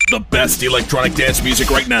The best electronic dance music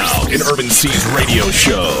right now in Urban C's radio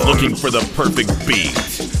show. Looking for the perfect beat.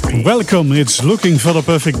 Welcome, it's Looking for the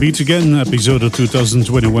Perfect Beat again, episode of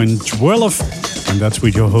 2021-12. And that's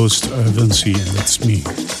with your host, Urban C, and that's me.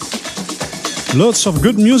 Lots of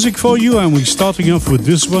good music for you, and we're starting off with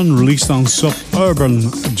this one, released on Suburban.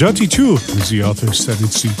 Jati 2 is the artist, and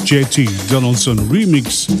it's the JT Donaldson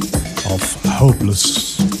remix of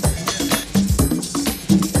Hopeless.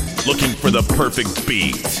 Looking for the perfect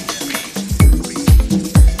beat.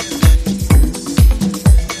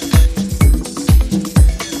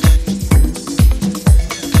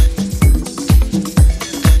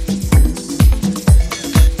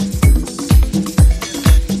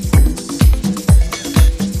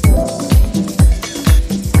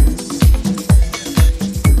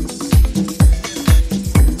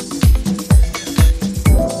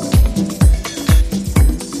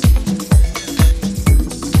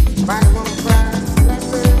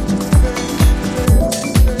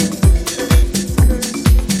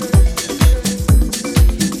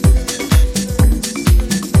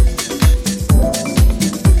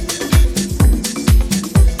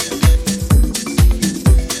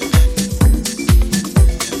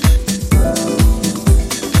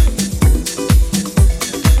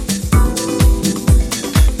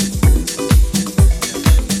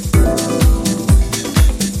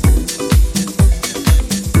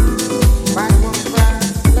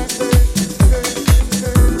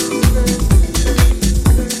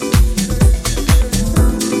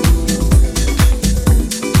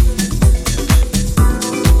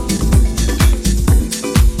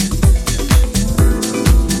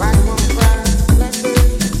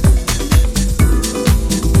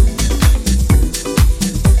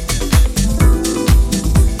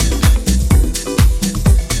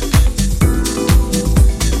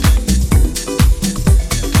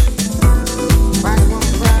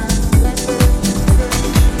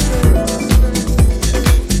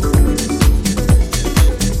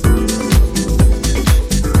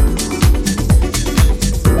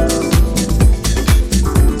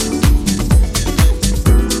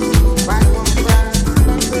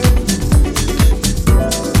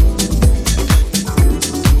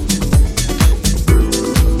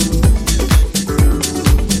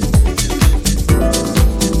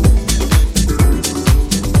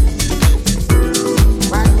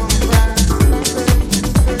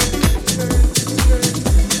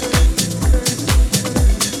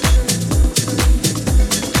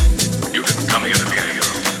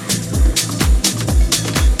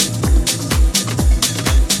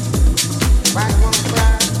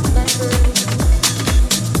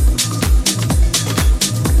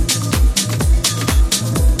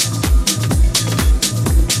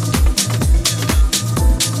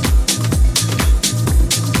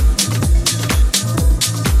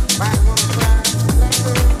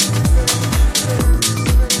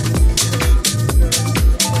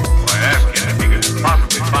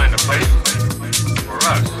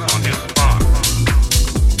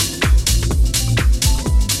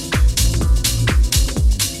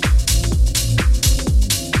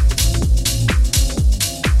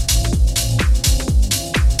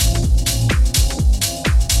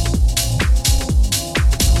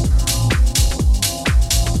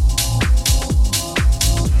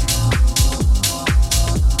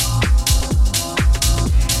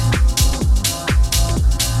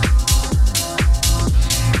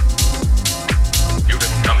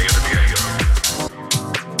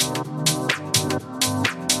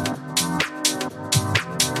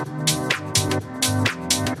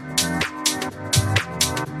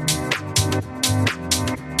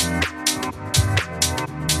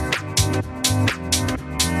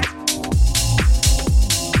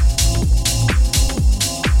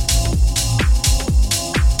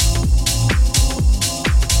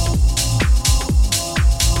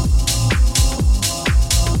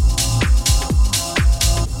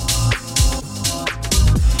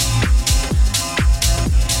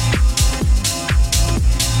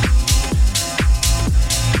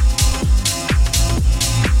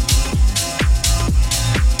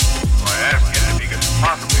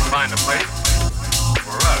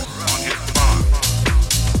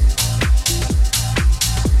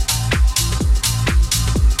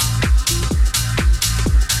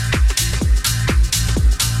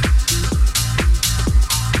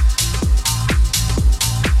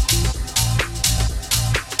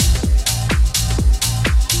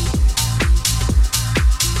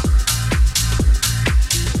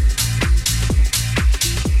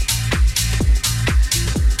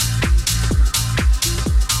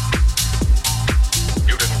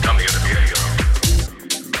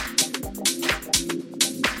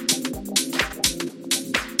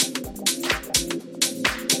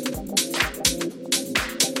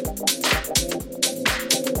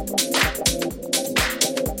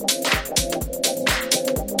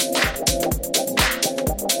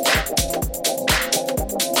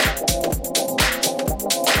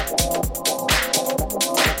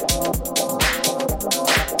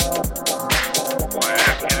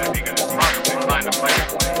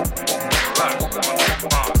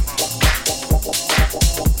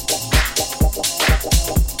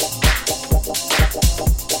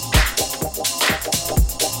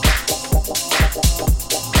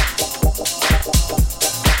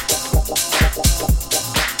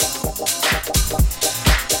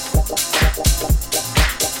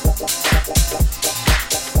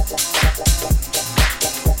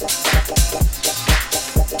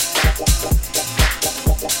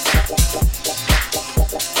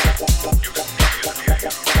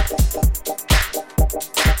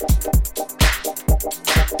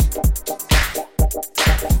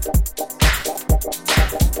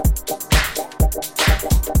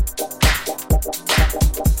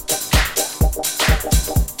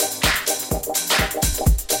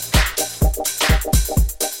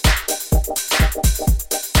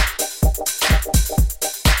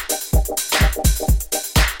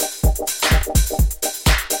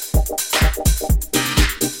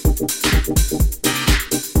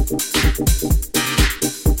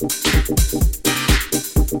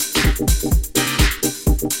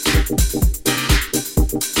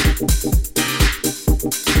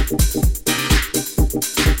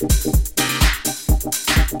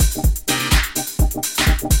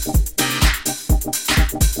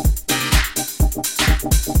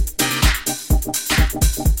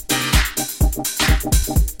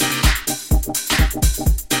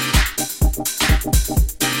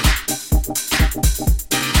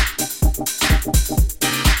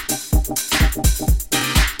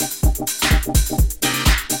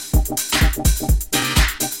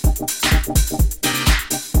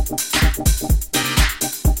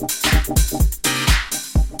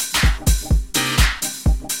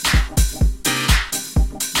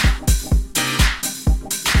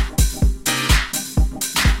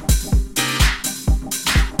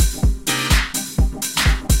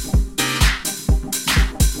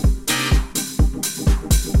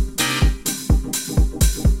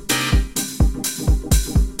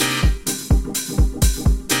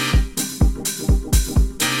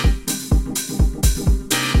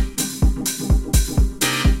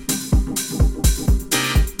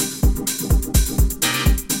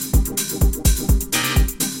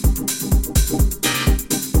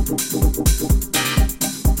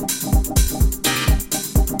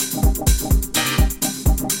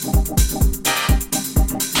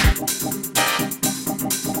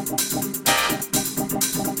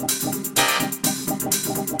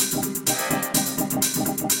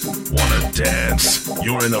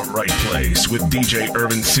 You're in the right place with DJ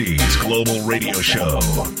Irvin C's Global Radio Show.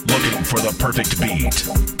 Looking for the perfect beat.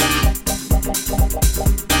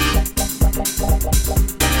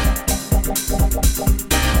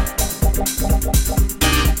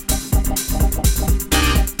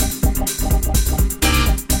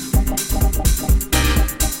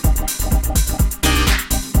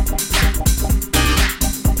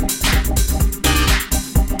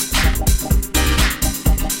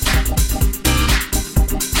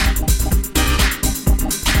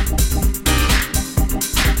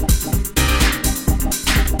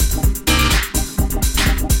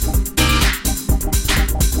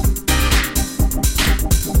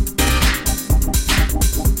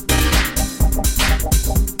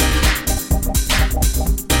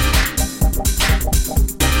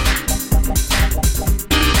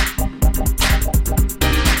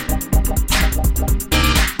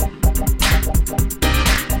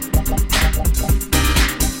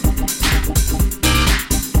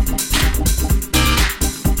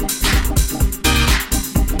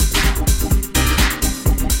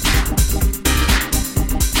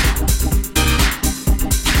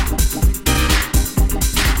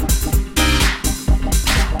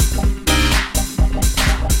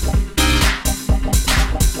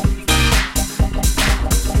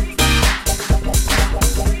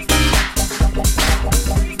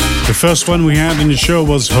 The first one we had in the show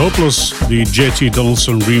was Hopeless, the JT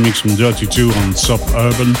Donaldson remix from Dirty 2 on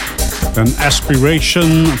Suburban. Then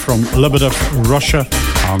Aspiration from Lebedev, Russia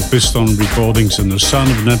on Piston Recordings, and The Sound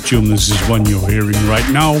of Neptune. This is one you're hearing right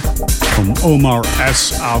now from Omar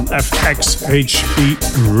S on FXHE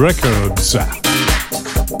Records.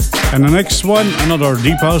 And the next one, another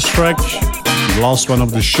Deep House track. The last one of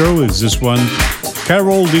the show is this one,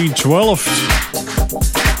 Carol the 12th.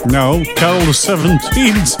 No, Carol the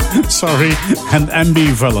 17th, sorry, and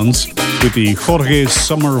Ambivalence with the Jorge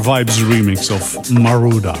Summer Vibes remix of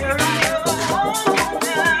Maruda.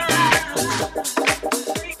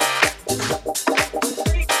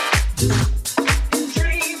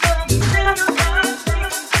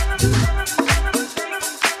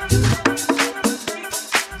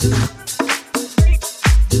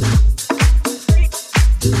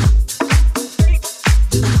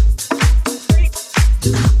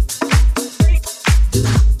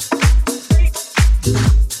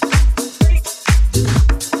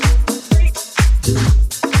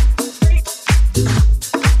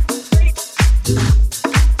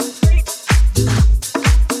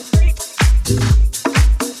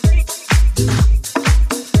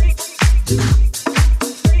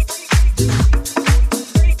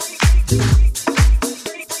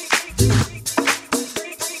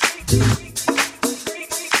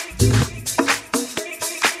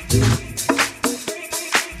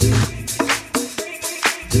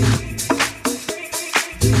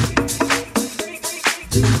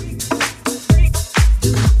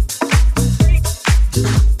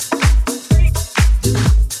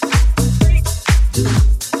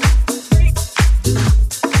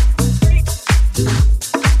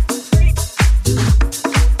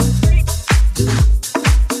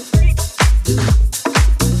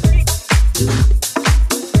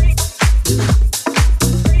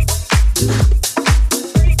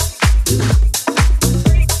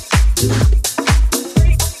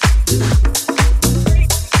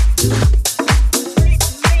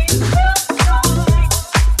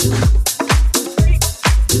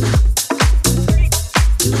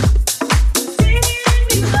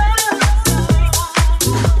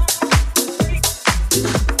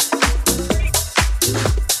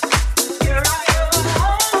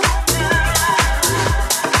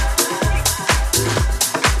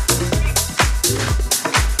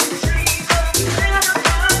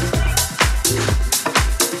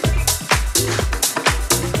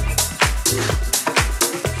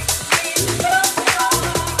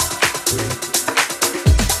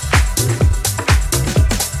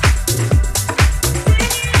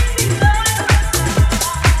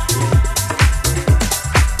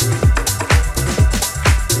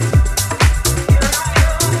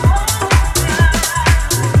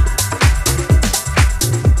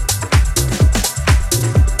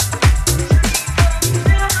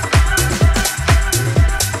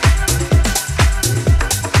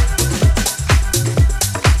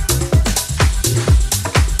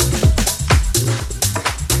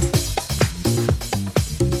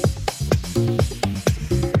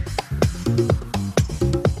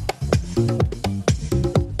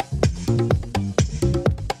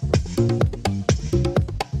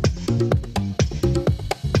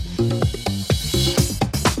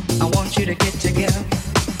 to get together.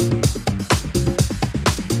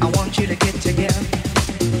 I want you to get together.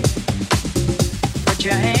 Put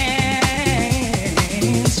your hands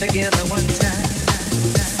together one time.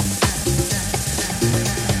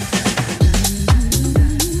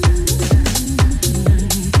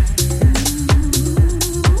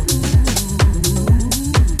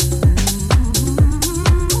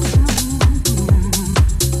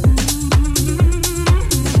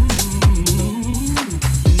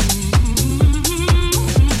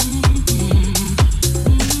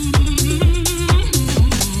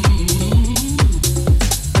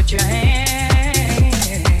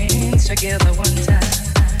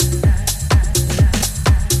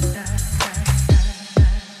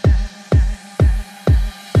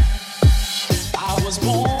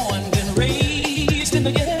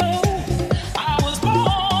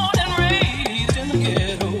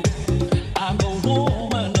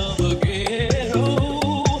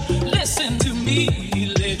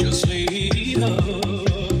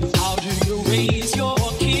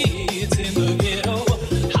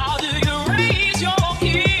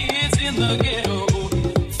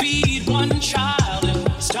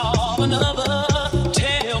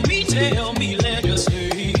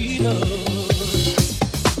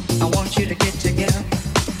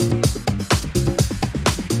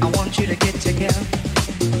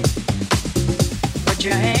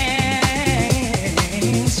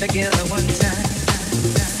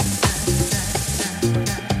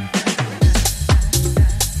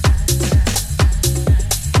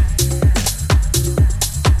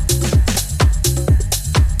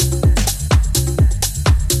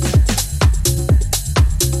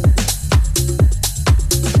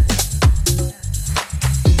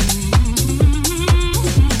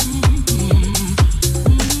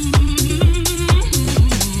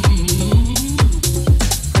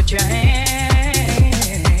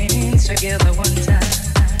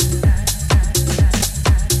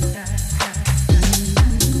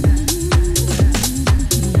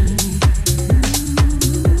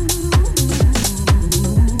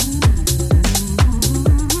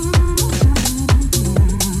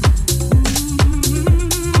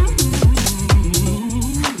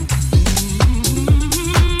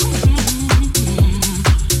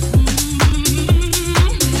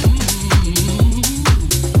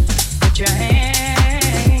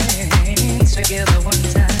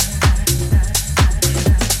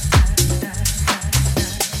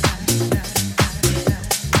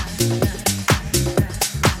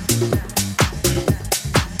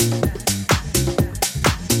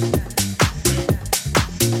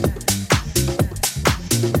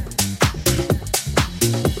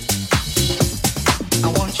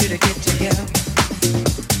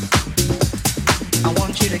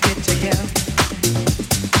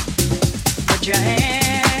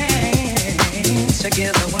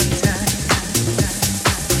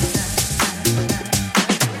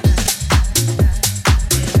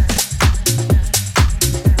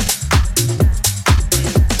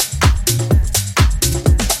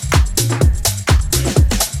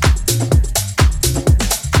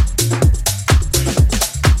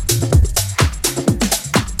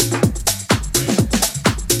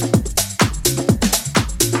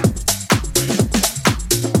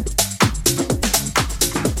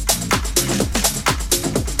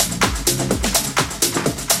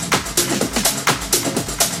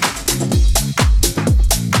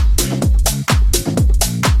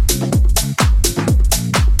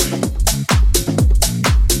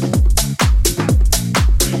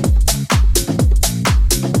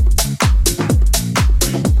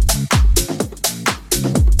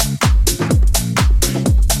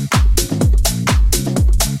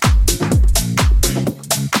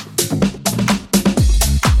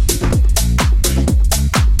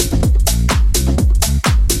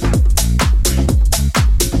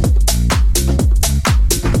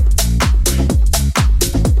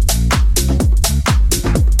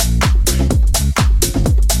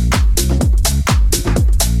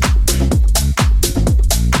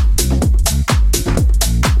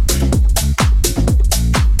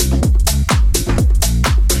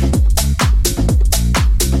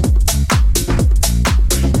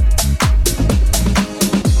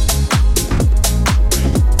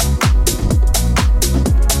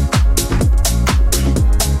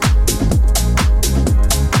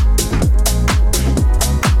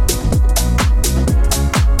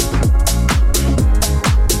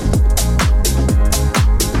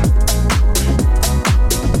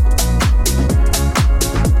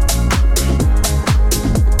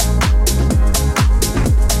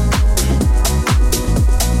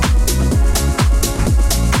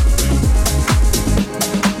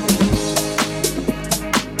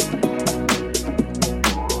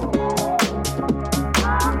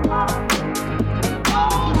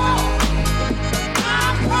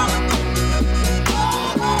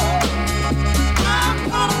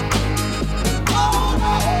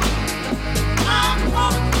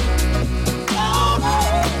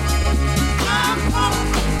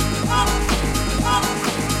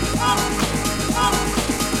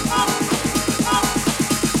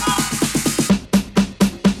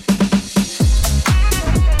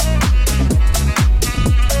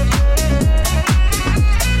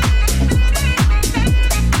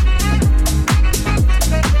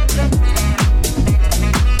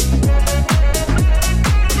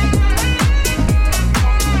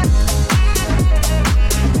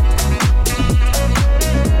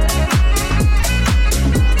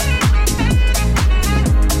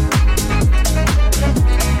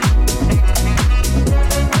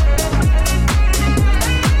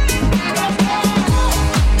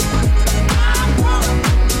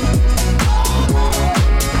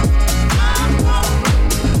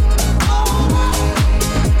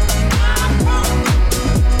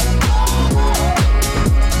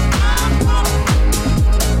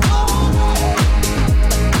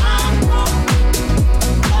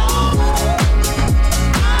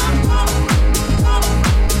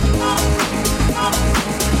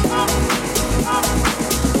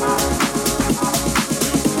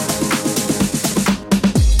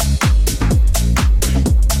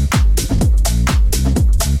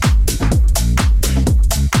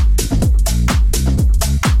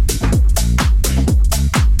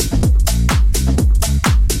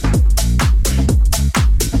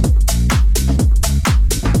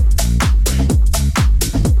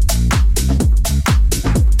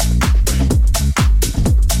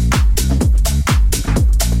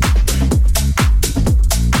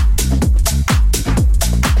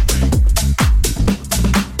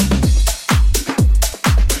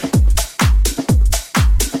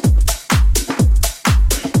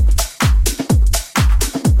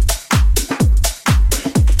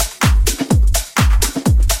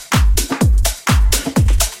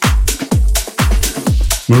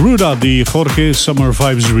 Maruda, the Jorge Summer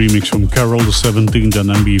Vibes remix from Carol the 17th and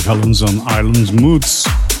MB Valens on Islands Moods.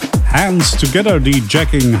 Hands Together, the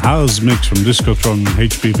Jacking House mix from Discotron,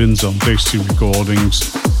 HP Vince on Tasty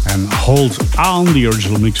Recordings. And Hold On, the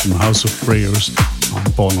original mix from House of Prayers on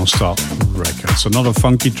Pornostar Records. Another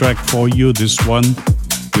funky track for you, this one.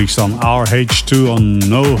 Released on RH2 on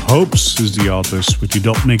No Hopes is the artist with the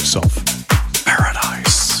dub mix of Paradise.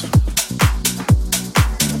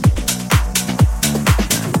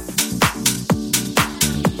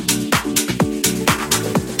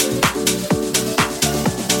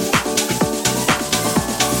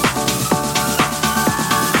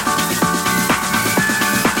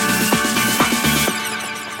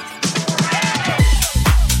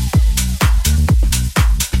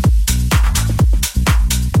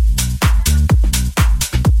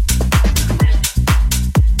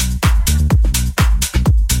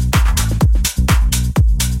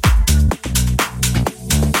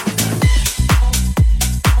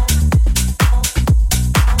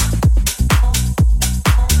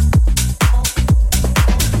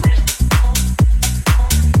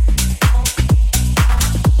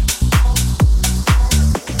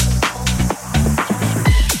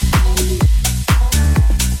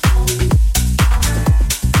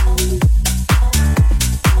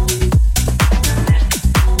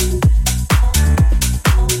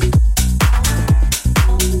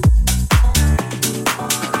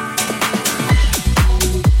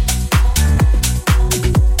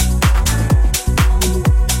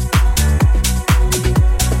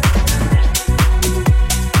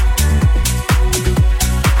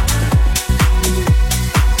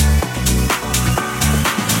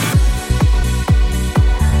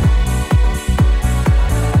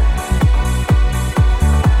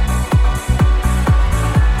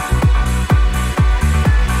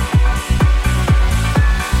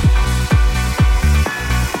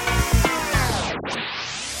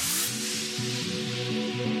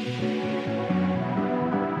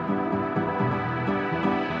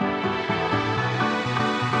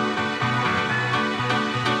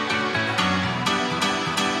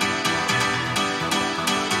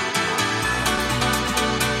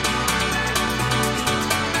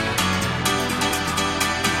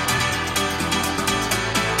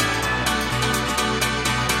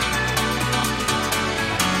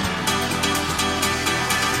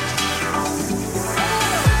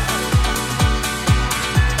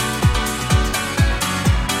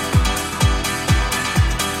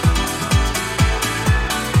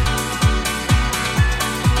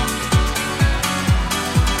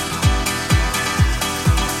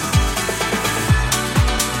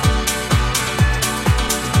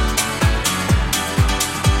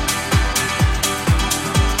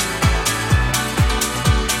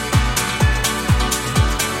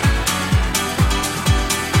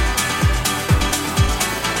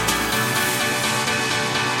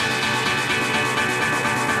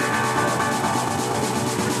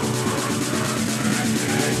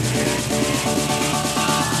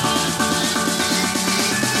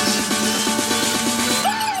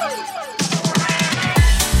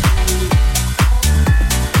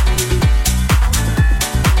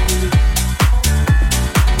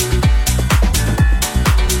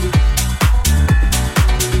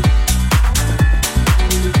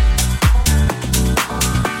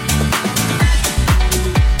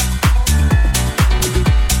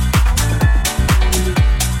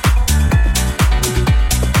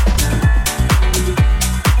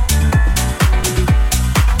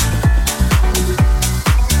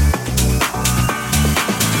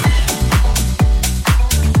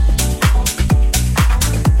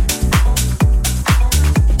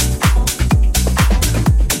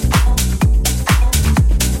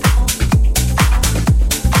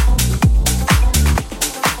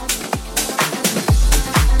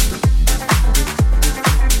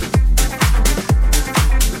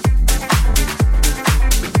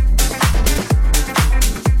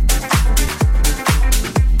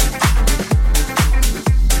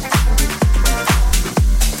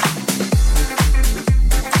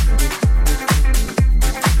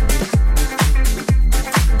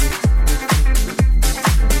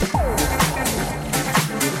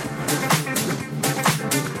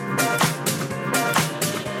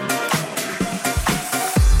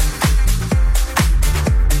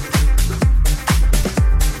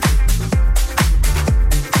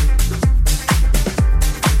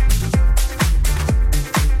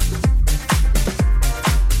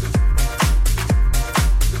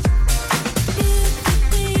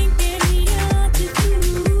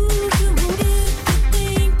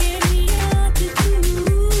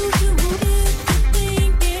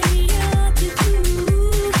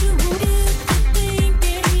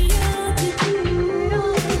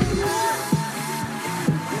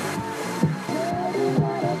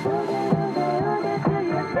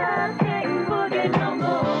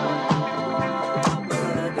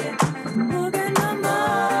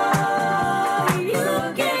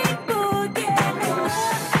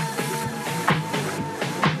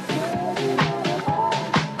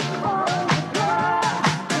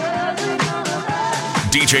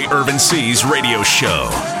 DJ Irvin C's radio show.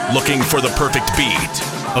 Looking for the perfect beat.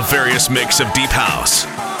 A various mix of deep house,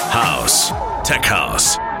 tech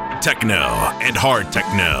house, techno, and hard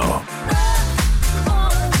techno.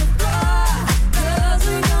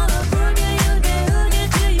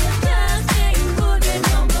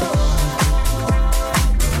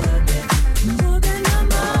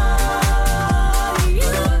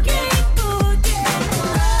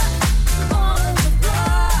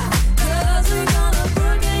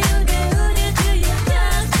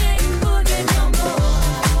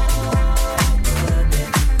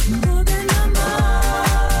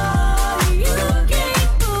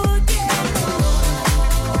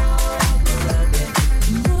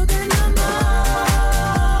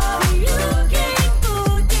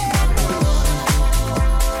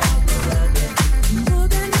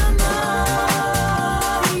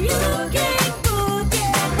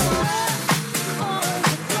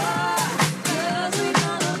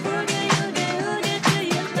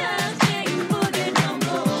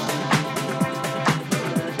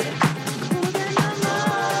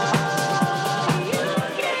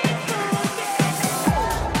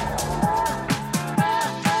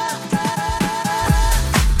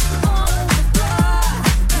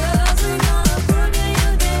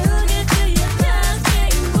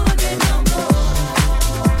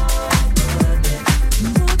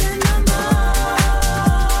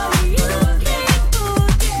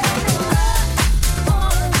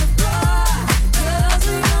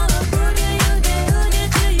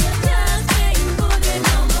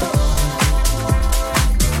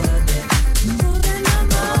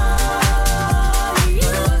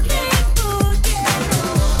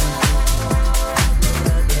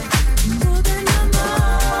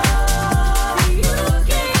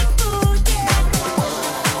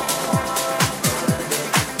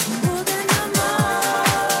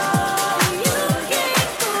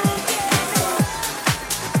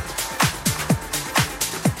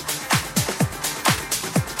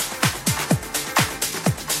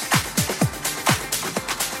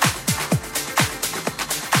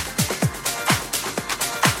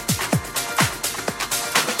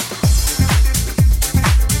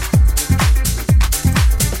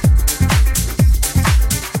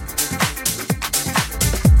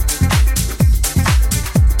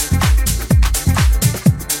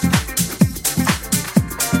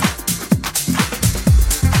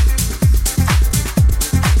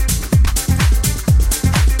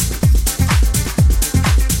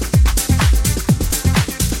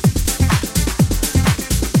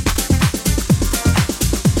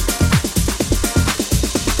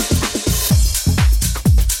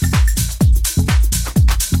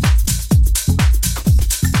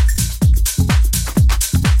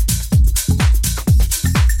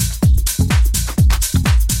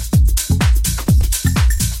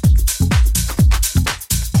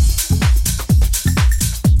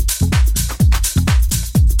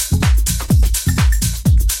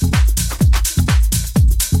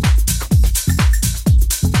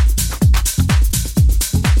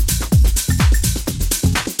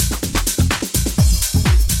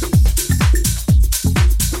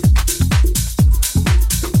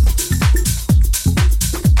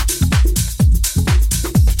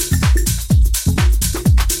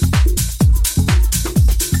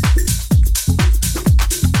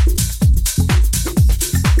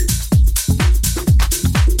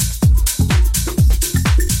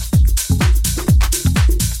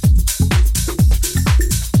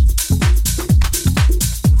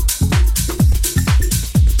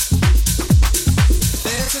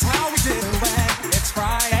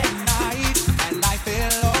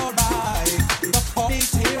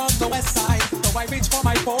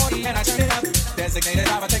 Designated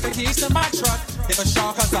driver, take the keys to my truck. Give a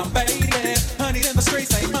shot cause I'm faded. Honey in the streets,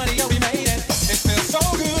 say money, oh we made it. It feels so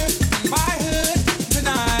good in my hood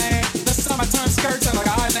tonight. The summertime skirts and the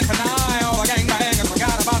guys in Panay. All the gangbangers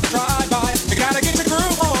forgot about the drive-by. You gotta get your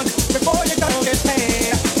groove on before you go get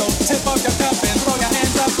paid. So tip up your cup and throw your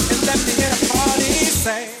hands up and let me hear the party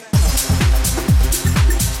say.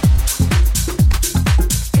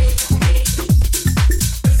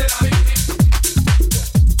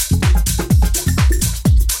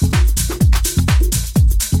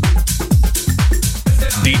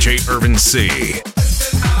 DJ Irvin C.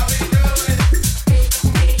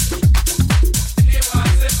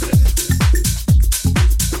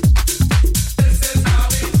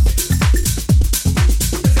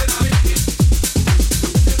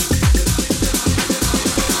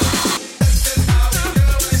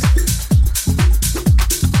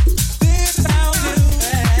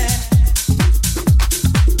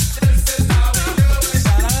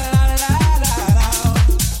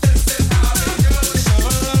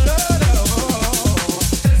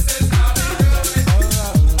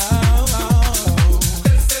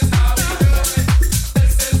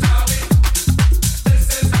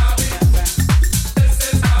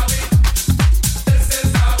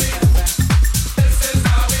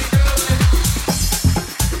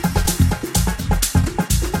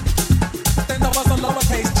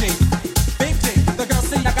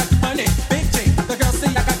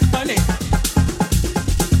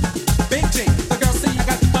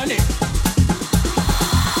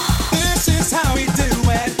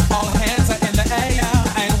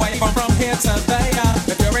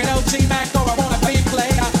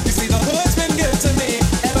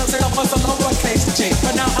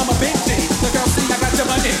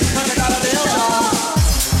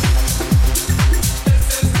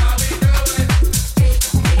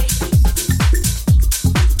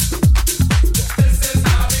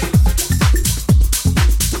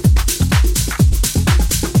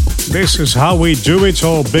 This is How We Do It,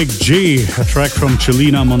 or Big G, a track from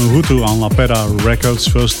Chelina Manuhutu on La Pera Records,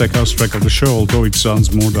 first tech house track of the show, although it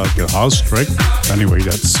sounds more like a house track. Anyway,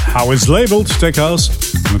 that's how it's labeled, tech house.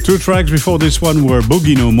 And the two tracks before this one were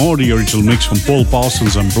Boogie No More, the original mix from Paul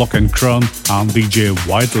Parsons and Block and Crown on DJ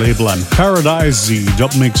White Label, and Paradise, the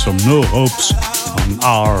dub mix from No Hopes on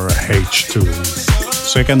RH2.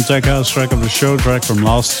 Second tech house track of the show, track from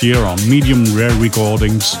last year on Medium Rare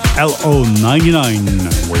Recordings,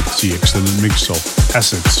 LO99, with the extended mix of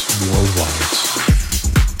Acids Worldwide.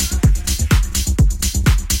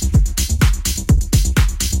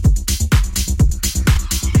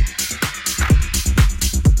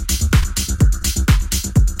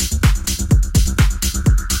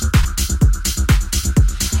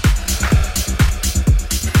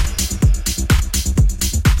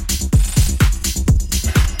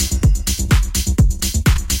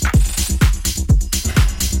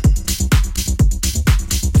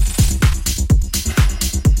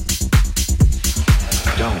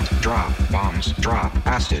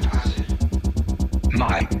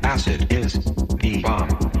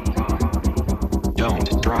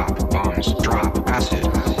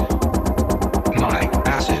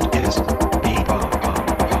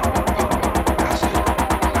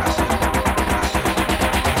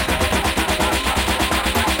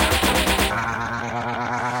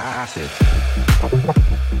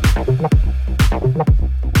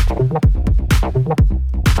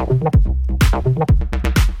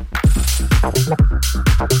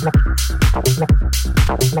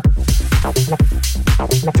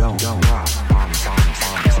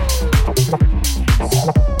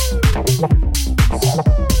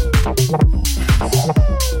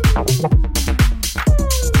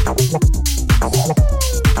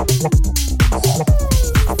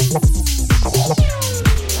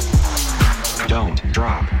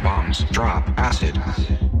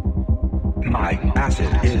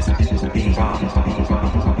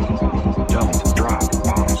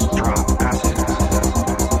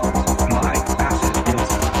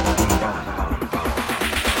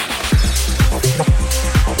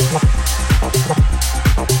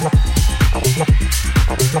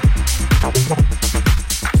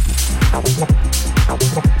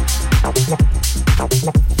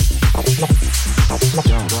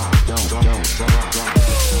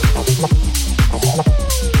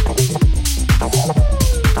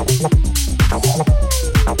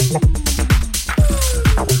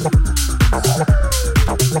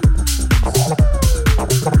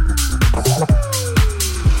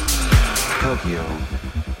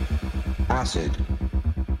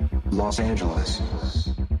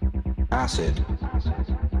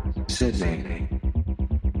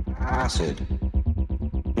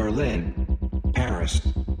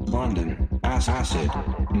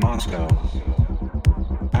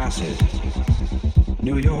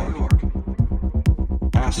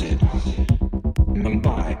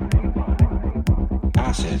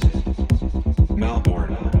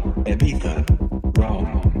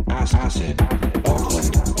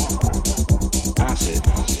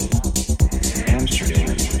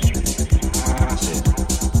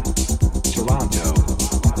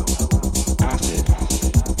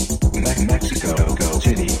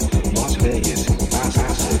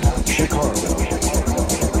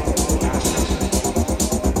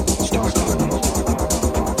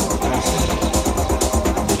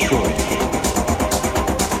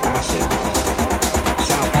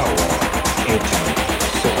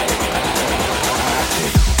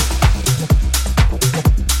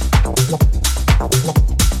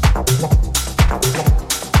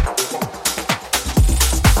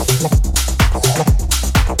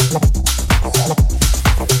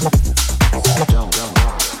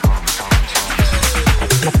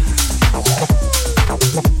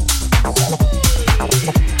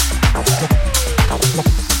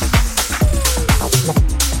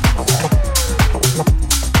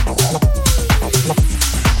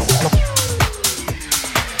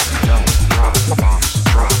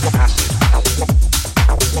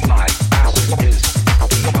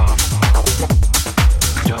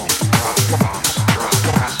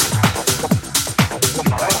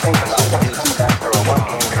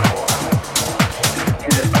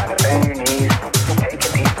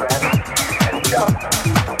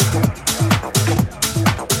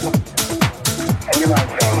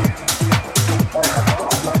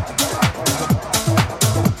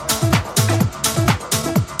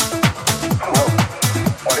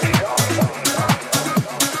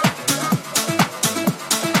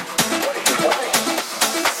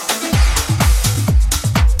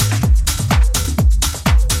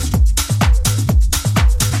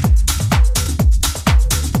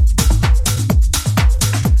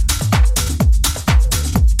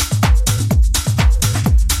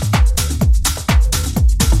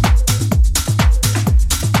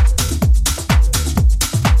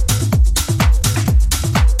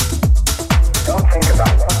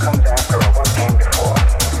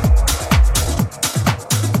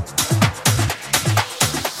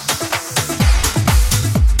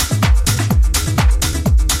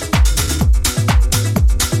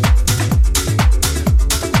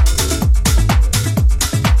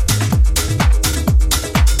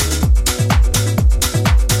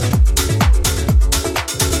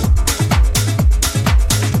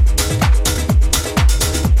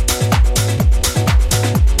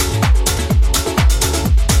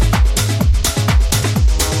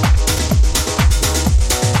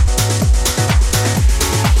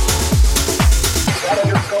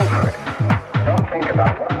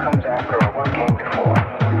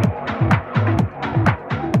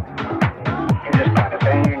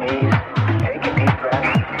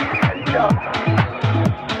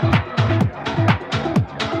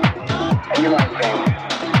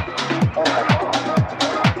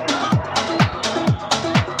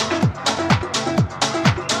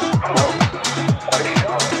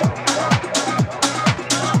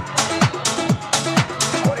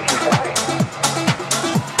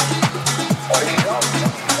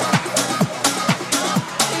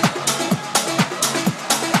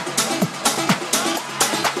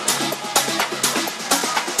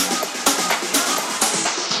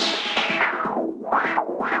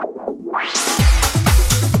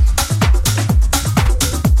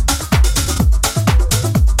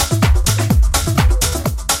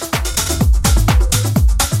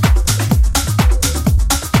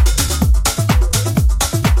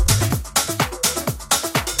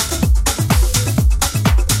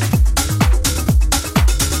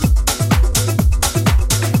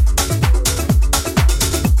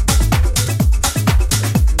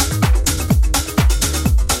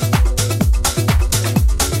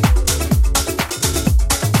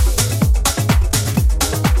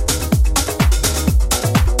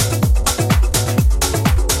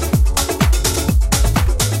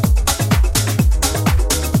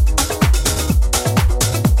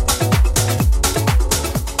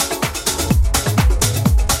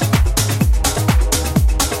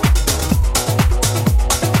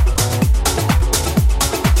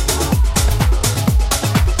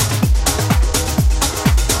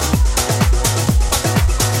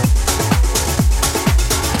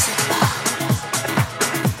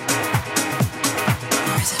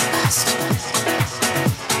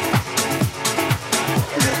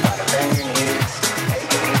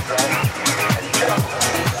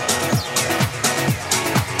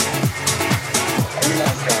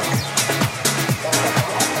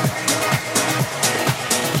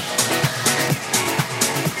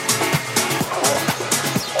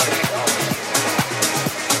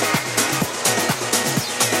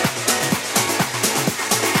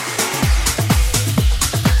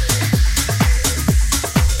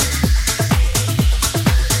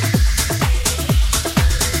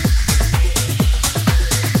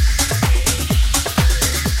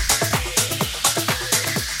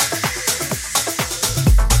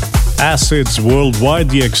 Acids Worldwide,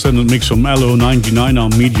 the extended mix from LO99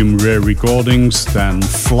 on Medium Rare Recordings. Then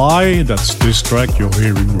Fly, that's this track you're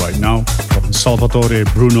hearing right now, from Salvatore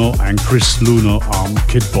Bruno and Chris Luno on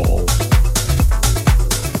Kidball.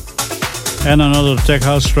 And another tech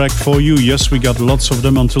house track for you. Yes, we got lots of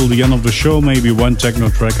them until the end of the show. Maybe one techno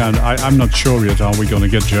track, and I'm not sure yet how we're gonna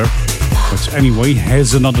get there. But anyway,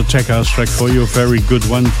 here's another tech house track for you, a very good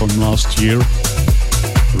one from last year.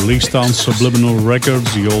 Released on Subliminal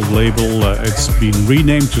Records, the old label. It's been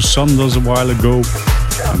renamed to Sundance a while ago.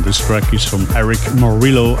 And this track is from Eric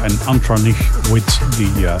Morillo and Antranich with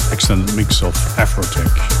the extended mix of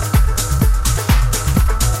Afrotech.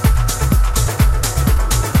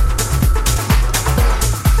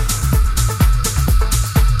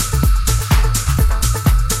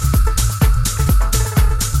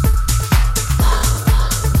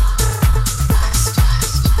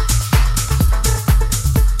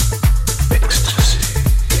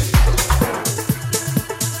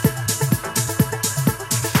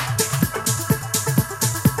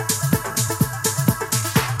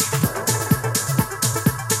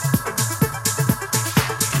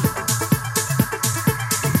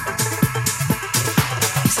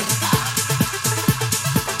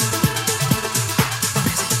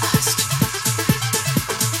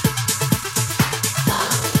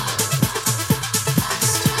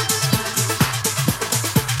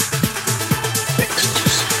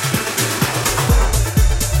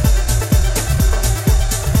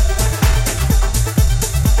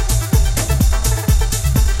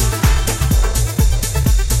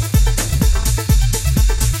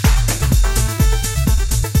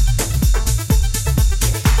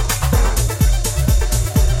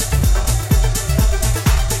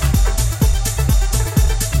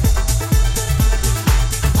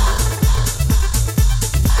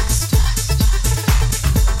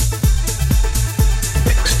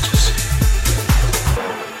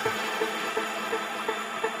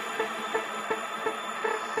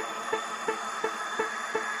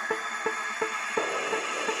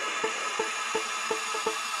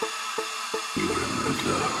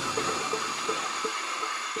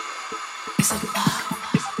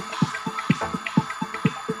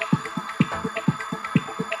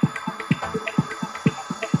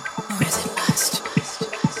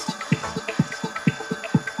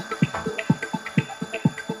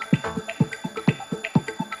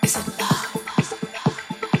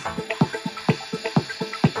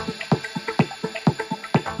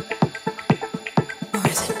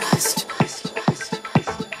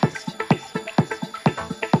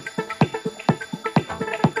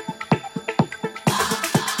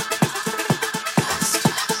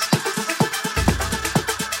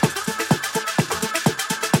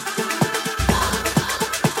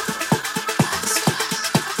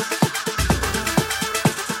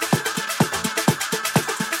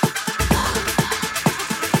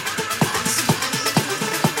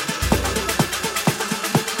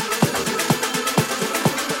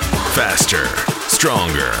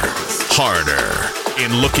 stronger, harder,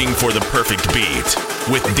 in Looking for the Perfect Beat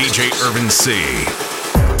with DJ Irvin C.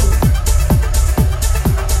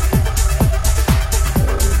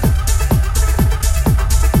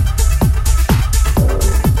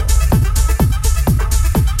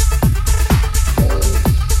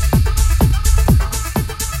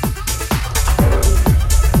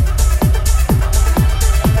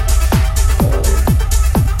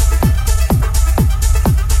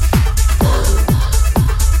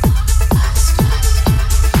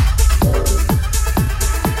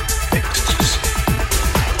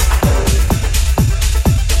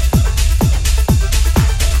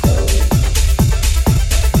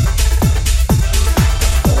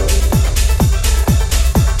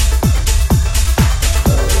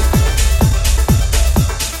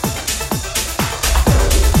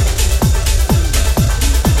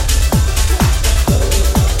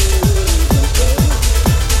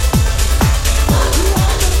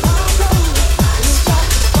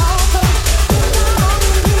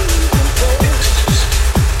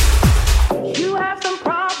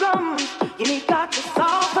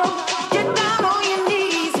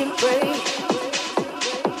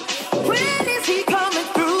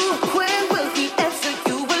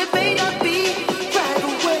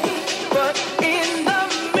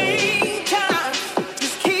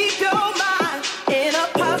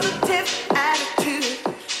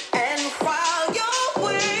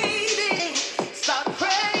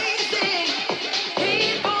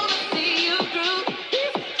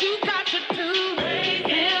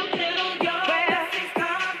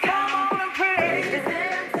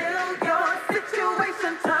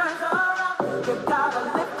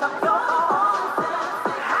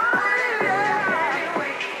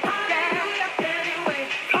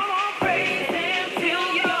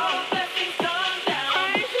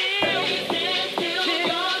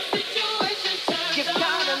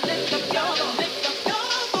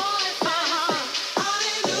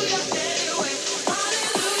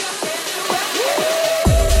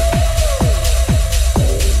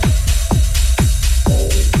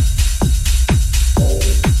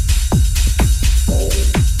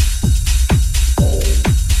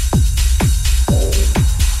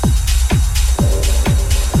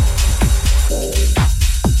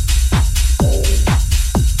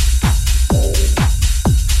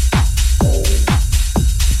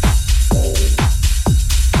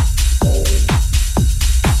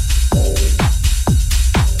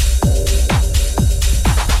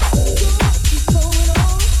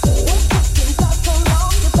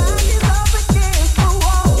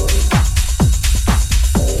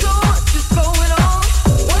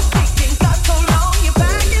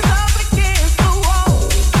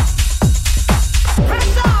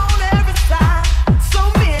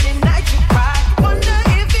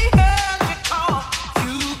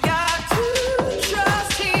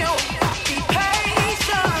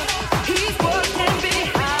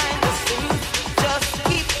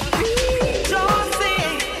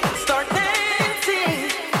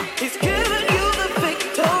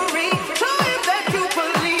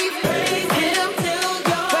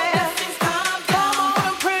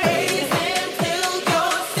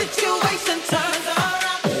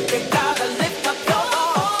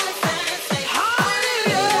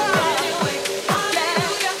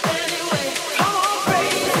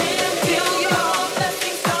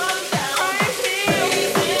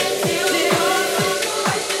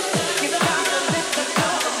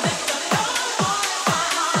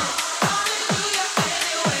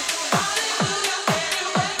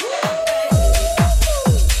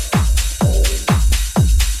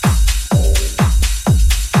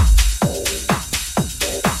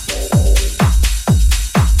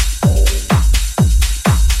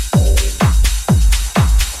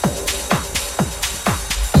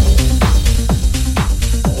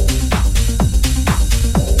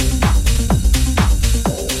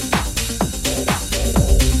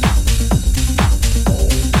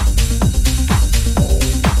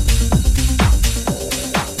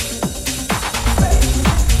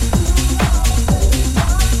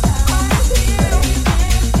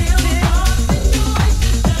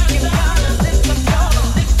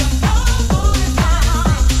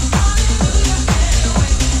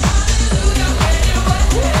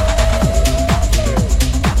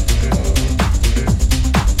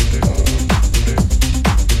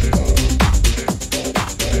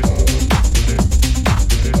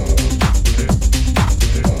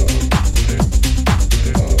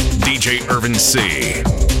 Irvin C.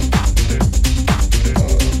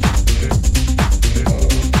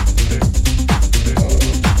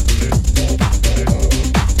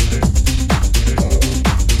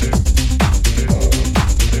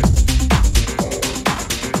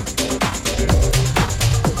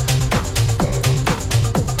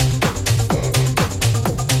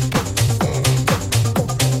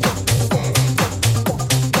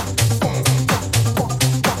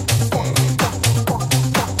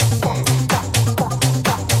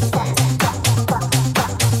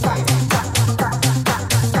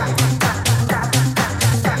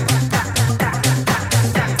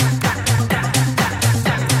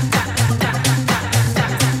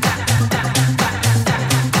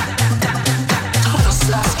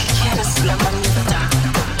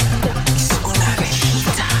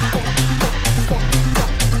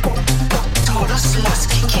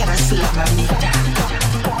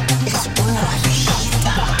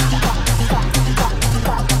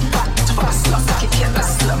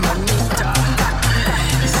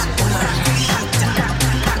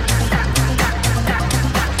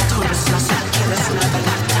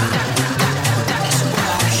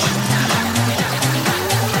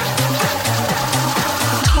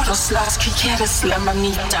 las que quieres la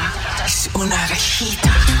manita, es una rejita.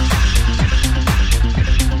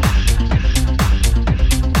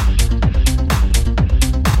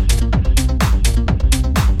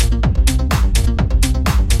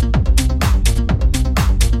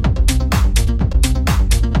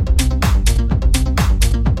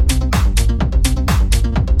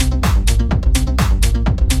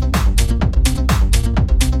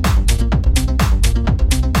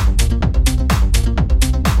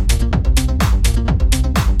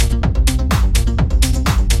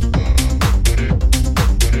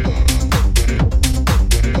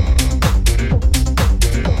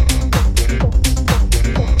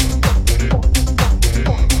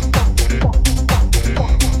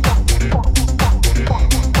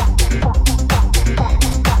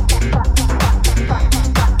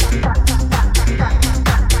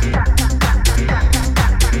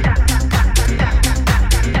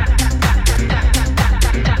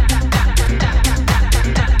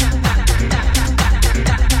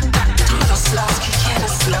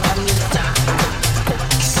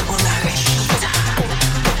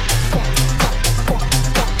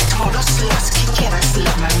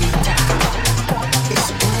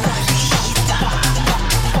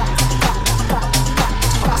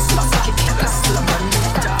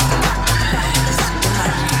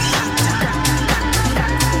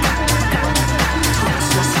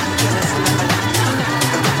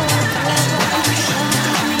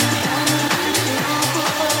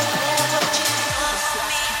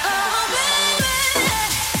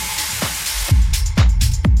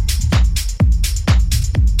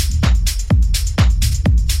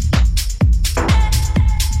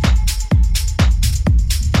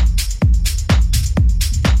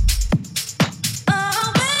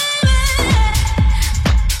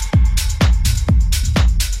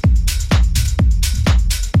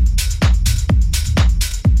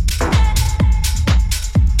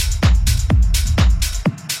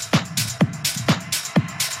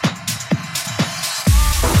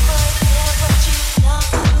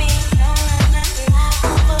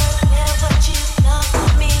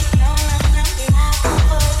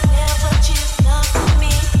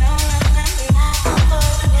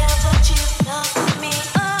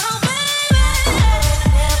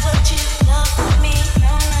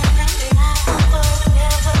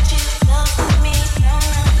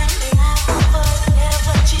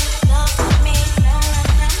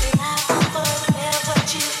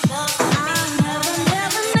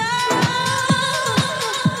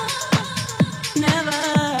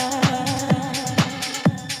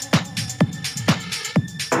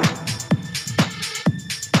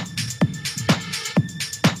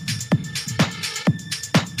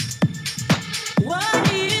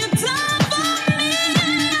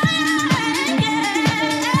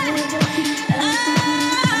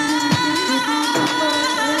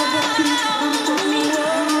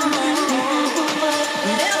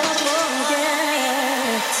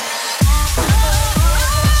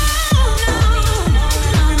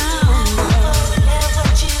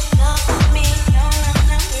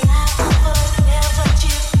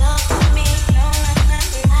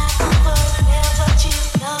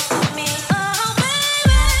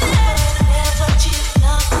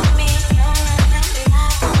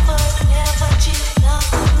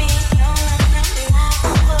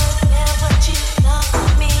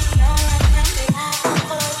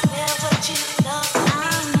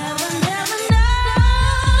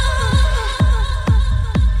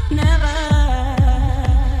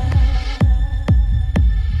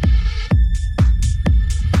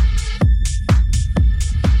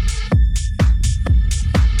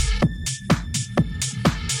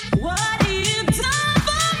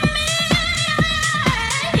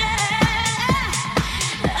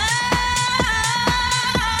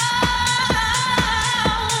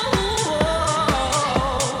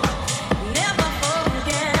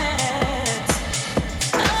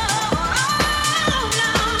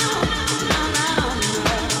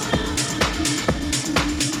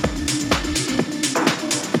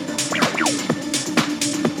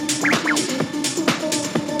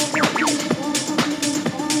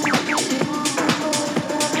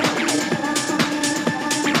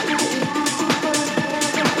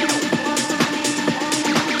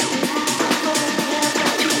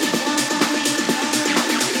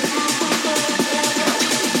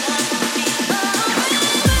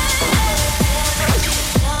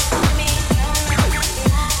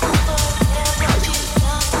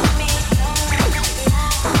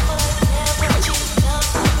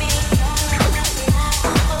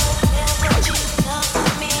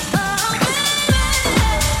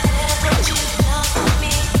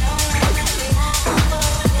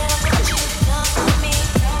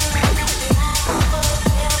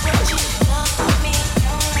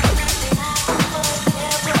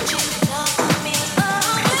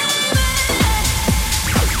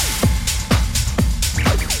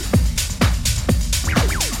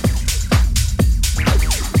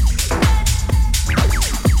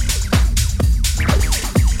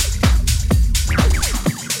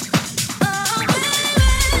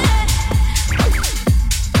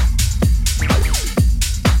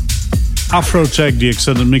 Afrotech, the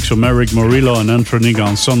extended mix from Eric Morillo and Antroniga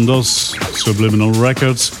on Sondos, Subliminal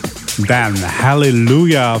Records. Then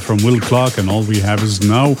Hallelujah from Will Clark, and all we have is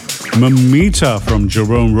now Mamita from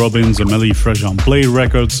Jerome Robbins and Melly Fresh on Play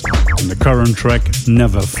Records, and the current track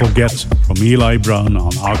Never Forget from Eli Brown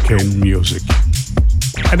on Arcane Music.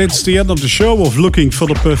 And it's the end of the show of Looking for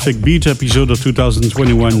the Perfect Beat, episode of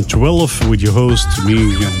 2021-12, with your host,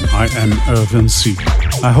 me, and I am Irvin C.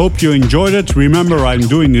 I hope you enjoyed it. Remember, I'm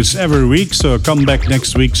doing this every week, so come back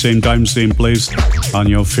next week, same time, same place, on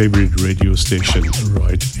your favorite radio station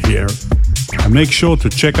right here. And make sure to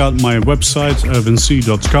check out my website,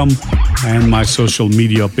 irvinc.com, and my social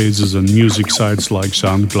media pages and music sites like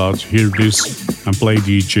SoundCloud, Hear This, and Play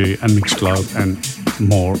DJ, and Mixcloud, and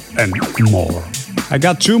more and more. I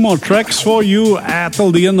got 2 more tracks for you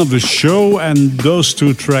till the end of the show, and those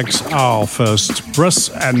 2 tracks are first Press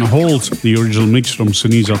and Hold, the original mix from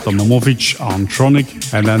Sinisa Tomamovic on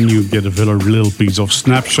Tronic, and then you get a very little piece of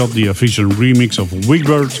Snapshot, the official remix of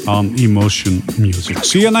Wigbird on Emotion Music.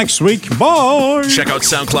 See you next week. Bye! Check out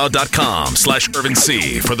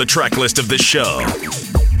SoundCloud.com/IrvinC for the track list of this show.